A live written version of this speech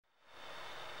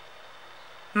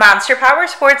Monster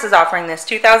Powersports is offering this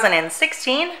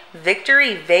 2016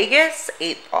 Victory Vegas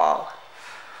 8-ball.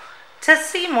 To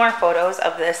see more photos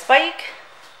of this bike,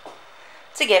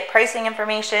 to get pricing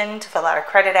information, to fill out a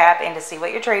credit app, and to see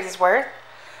what your trade is worth,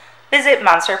 visit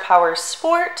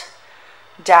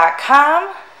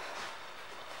monsterpowersport.com.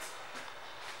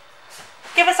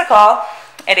 Give us a call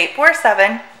at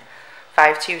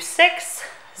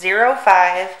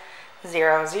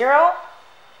 847-526-0500.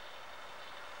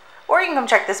 Or you can come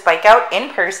check this bike out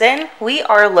in person. We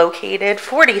are located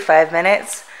 45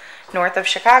 minutes north of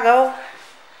Chicago.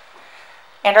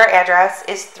 And our address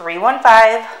is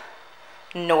 315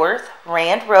 North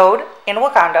Rand Road in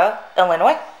Wauconda,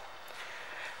 Illinois.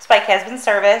 This bike has been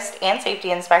serviced and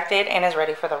safety inspected and is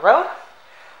ready for the road.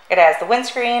 It has the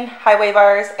windscreen, highway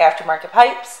bars, aftermarket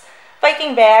pipes,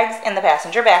 Viking bags, and the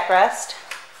passenger backrest.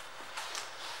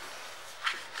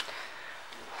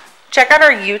 Check out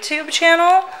our YouTube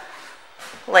channel.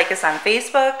 Like us on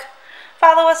Facebook.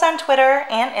 Follow us on Twitter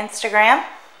and Instagram.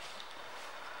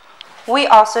 We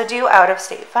also do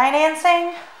out-of-state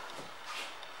financing.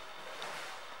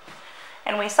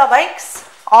 And we sell bikes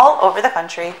all over the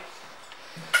country.